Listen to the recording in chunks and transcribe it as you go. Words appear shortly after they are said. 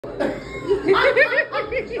Come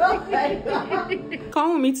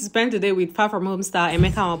with me to spend the day with Far From Home star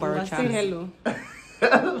Emeka Nwabaro. Say hello.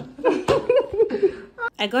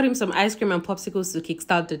 I got him some ice cream and popsicles to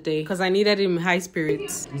kickstart the day because I needed him high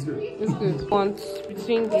spirits. It's good. Want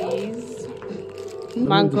between these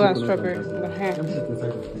mango and strawberry.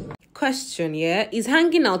 Question, yeah? Is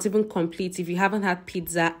hanging out even complete if you haven't had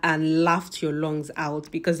pizza and laughed your lungs out?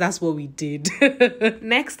 Because that's what we did.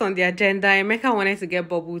 Next on the agenda, Emeka wanted to get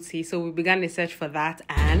bubble tea, so we began a search for that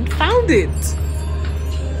and found it.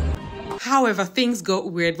 However, things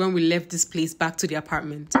got weird when we left this place back to the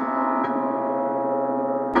apartment.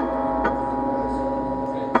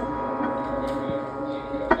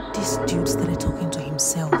 This dude started talking to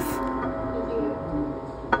himself.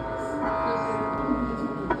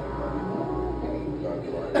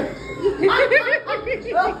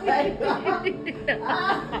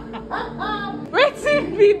 What's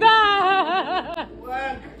it be that?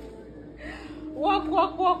 Walk.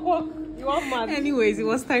 You want mad? Anyways, it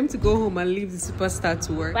was time to go home and leave the superstar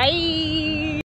to work. Bye.